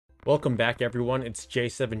Welcome back, everyone. It's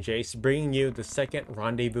J7 Jace bringing you the second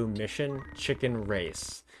rendezvous mission, Chicken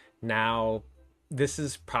Race. Now, this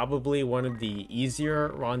is probably one of the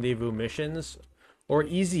easier rendezvous missions, or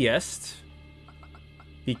easiest,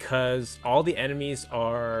 because all the enemies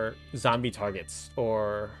are zombie targets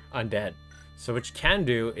or undead. So, what you can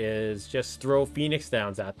do is just throw Phoenix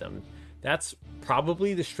Downs at them. That's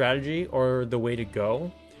probably the strategy or the way to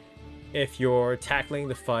go if you're tackling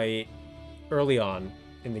the fight early on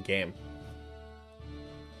in the game.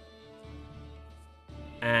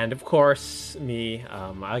 And of course, me,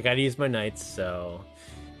 I gotta use my knights, so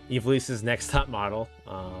Evilis's next top model.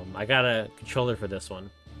 I got a controller for this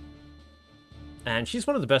one. And she's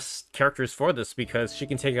one of the best characters for this because she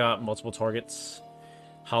can take out multiple targets,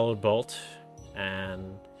 Hollowed Bolt,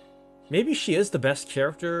 and maybe she is the best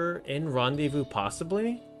character in Rendezvous,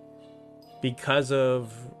 possibly, because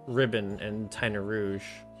of Ribbon and Tina Rouge.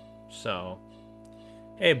 So,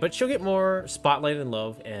 hey, but she'll get more spotlight and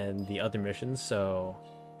love in the other missions, so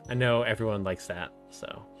I know everyone likes that,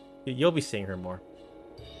 so you'll be seeing her more.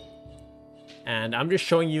 And I'm just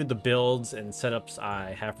showing you the builds and setups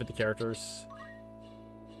I have for the characters.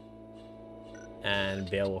 And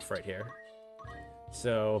Beowulf right here.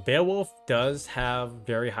 So Beowulf does have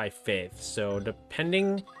very high faith, so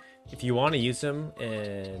depending if you want to use him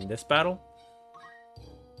in this battle,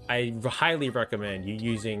 I highly recommend you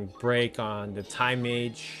using Break on the Time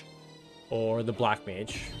Mage or the Black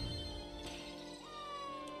Mage.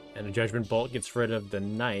 And the Judgment Bolt gets rid of the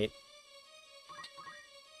Knight.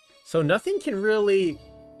 So nothing can really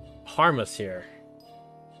harm us here.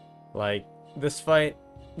 Like, this fight,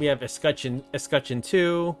 we have Escutcheon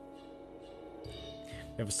 2.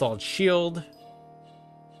 We have a solid shield.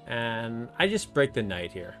 And I just break the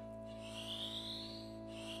Knight here.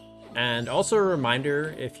 And also a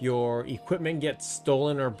reminder, if your equipment gets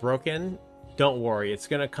stolen or broken, don't worry, it's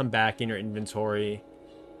going to come back in your inventory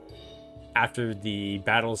after the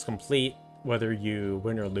battle is complete, whether you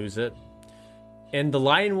win or lose it. In the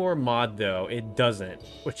Lion War mod, though, it doesn't.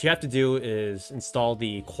 What you have to do is install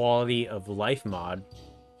the Quality of Life mod,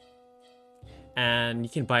 and you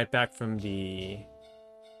can buy it back from the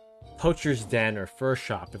Poacher's Den or Fur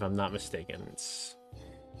Shop, if I'm not mistaken. It's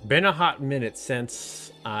been a hot minute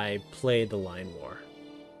since I played the Lion War.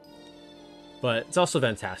 But it's also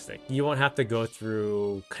fantastic. You won't have to go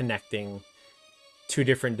through connecting two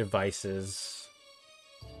different devices.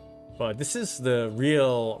 But this is the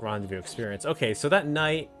real Rendezvous experience. Okay, so that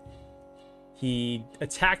knight, he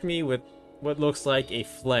attacked me with what looks like a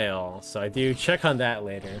flail. So I do check on that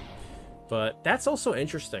later. But that's also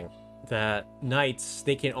interesting, that knights,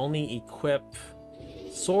 they can only equip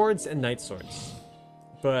swords and knight swords.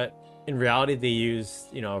 But in reality, they use,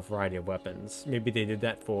 a variety of weapons. Maybe they did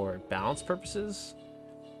that for balance purposes.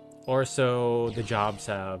 Or so the jobs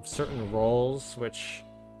have certain roles, which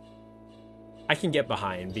I can get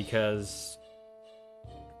behind, because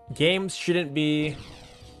games shouldn't be,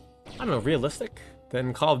 I don't know, realistic.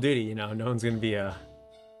 Then Call of Duty, no one's going to be a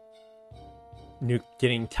nuke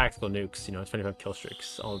getting tactical nukes, 25 kill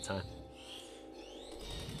streaks all the time.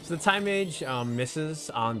 So the Time Mage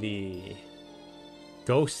misses on the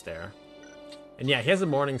Ghost there. And yeah, he has a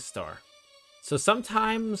Morning Star. So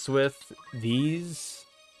sometimes with these,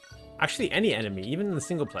 actually any enemy, even in the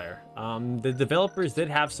single player, the developers did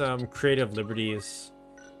have some creative liberties.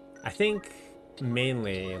 I think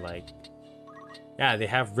mainly, they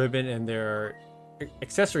have Ribbon in their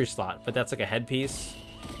accessory slot, but that's like a headpiece.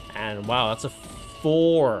 And wow, that's a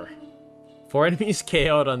 4 enemies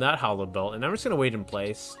KO'd on that hollow belt, and I'm just gonna wait in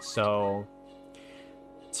place. So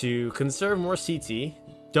to conserve more CT,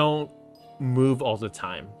 don't move all the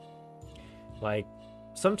time. Like,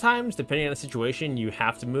 sometimes, depending on the situation, you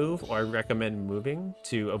have to move, or I recommend moving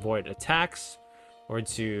to avoid attacks, or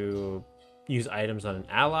to use items on an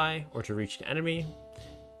ally, or to reach an enemy.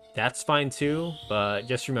 That's fine too, but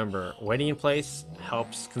just remember, waiting in place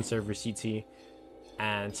helps conserve your CT,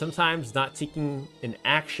 and sometimes not taking an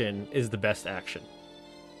action is the best action.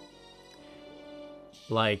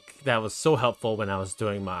 Like, that was so helpful when I was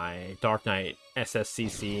doing my Dark Knight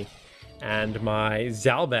SSCC and my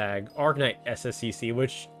Zalbag Arc Knight SSCC,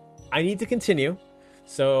 which I need to continue.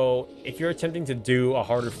 So if you're attempting to do a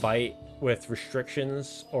harder fight with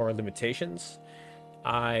restrictions or limitations,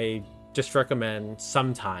 I just recommend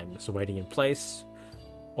sometimes waiting in place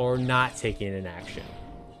or not taking an action.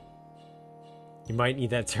 You might need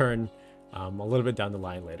that turn a little bit down the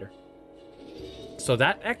line later. So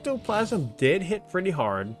that ectoplasm did hit pretty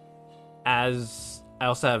hard, as I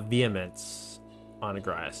also have vehemence on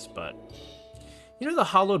Agrias, but the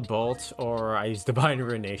Hollowed Bolt, or I use Divine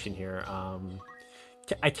Ruination here,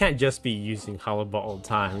 I can't just be using Hollow Ball all the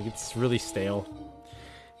time. It's really stale.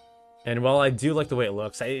 And while I do like the way it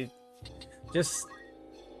looks, I just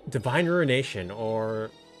Divine Ruination, or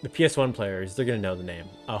the PS1 players, they're gonna know the name.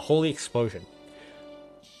 Holy Explosion.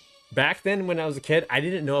 Back then, when I was a kid, I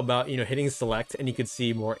didn't know about, hitting select and you could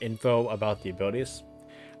see more info about the abilities.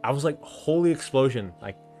 I was like, Holy Explosion.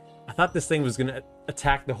 Like, I thought this thing was gonna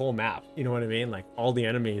attack the whole map. You know what I mean? Like, all the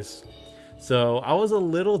enemies. So I was a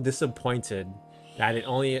little disappointed that it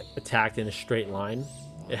only attacked in a straight line.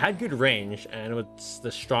 It had good range, and it was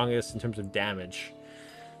the strongest in terms of damage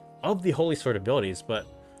of the Holy Sword abilities, but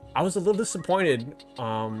I was a little disappointed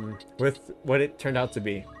with what it turned out to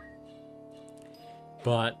be.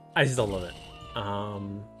 But I still love it.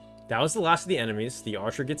 That was the last of the enemies. The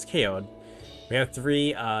archer gets KO'd. We have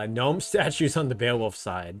 3 gnome statues on the Beowulf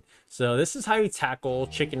side. So this is how you tackle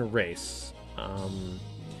Chicken Race.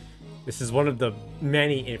 This is one of the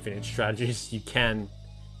many infinite strategies you can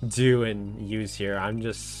do and use here. I'm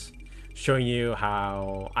just showing you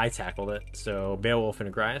how I tackled it. So Beowulf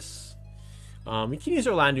and Agrias. You can use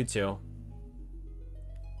Orlando too.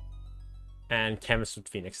 And Chemist with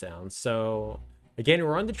Phoenix down. So again,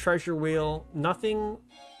 we're on the treasure wheel. Nothing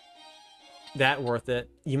that worth it.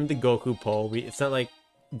 Even the Goku pull. It's not like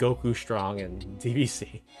Goku strong and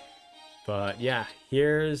DBC. But yeah,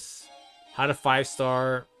 here's how to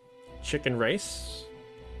 5-star Chicken Race.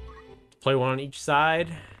 Play one on each side.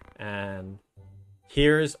 And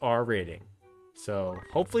here's our rating. So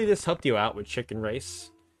hopefully this helped you out with Chicken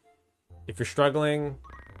Race. If you're struggling,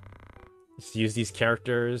 just use these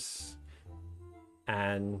characters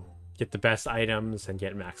and get the best items and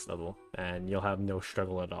get max level, and you'll have no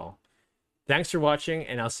struggle at all. Thanks for watching,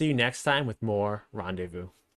 and I'll see you next time with more Rendezvous.